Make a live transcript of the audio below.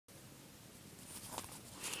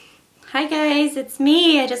Hi guys, it's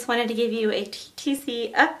me. I just wanted to give you a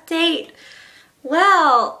TTC update.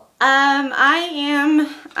 Well, I'm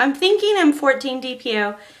thinking I'm 14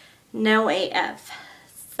 DPO, no AF.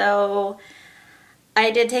 So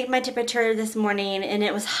I did take my temperature this morning and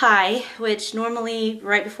it was high, which normally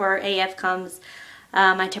right before AF comes,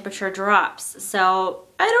 my temperature drops. So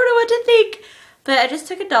I don't know what to think, but I just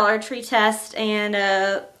took a Dollar Tree test and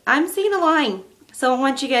I'm seeing a line. So I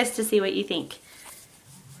want you guys to see what you think.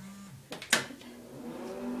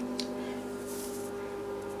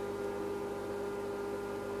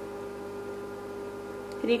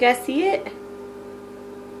 Can you guys see it?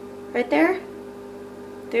 Right there?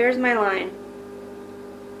 There's my line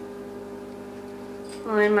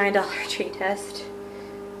on my Dollar Tree test.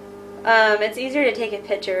 It's easier to take a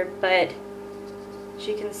picture, but as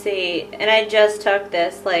you can see, and I just took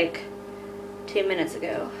this like 2 minutes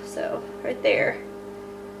ago, so right there.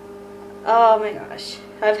 Oh my gosh.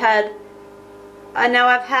 I know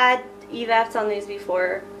I've had EVAPs on these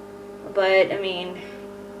before, but I mean,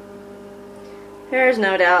 there's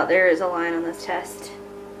no doubt there is a line on this test.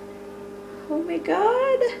 Oh my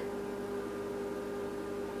god.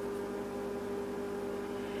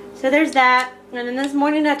 So there's that. And then this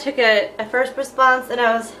morning I took a first response and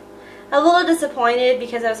I was a little disappointed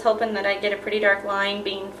because I was hoping that I'd get a pretty dark line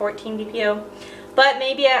being 14 DPO. But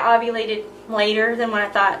maybe I ovulated later than what I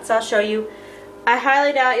thought, so I'll show you. I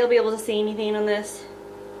highly doubt you'll be able to see anything on this.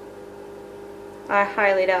 I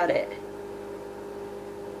highly doubt it.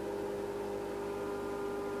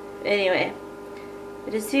 Anyway,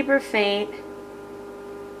 it is super faint.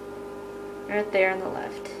 Right there on the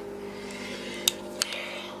left.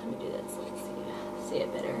 Let me do that so you can see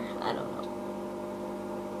it better. I don't know.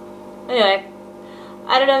 Anyway,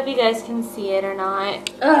 I don't know if you guys can see it or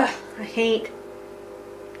not. Ugh, I hate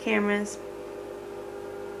cameras.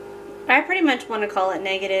 I pretty much want to call it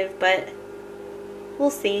negative, but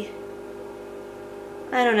we'll see.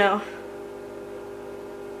 I don't know.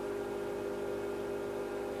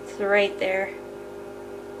 It's right there.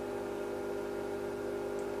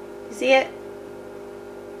 You see it?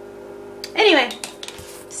 Anyway,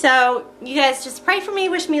 so you guys just pray for me,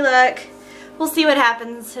 wish me luck. We'll see what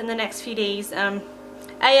happens in the next few days.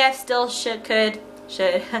 AF still still could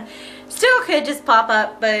just pop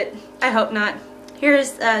up, but I hope not.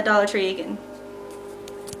 Here's Dollar Tree again.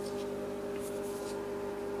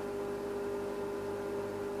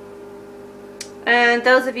 And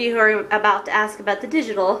those of you who are about to ask about the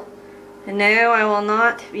digital, no, I will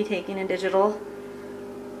not be taking a digital.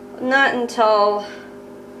 Not until,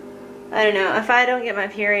 I don't know, if I don't get my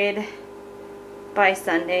period by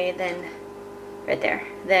Sunday, then, right there,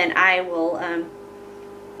 then I will,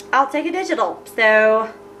 I'll take a digital.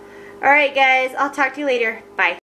 So, alright guys, I'll talk to you later. Bye.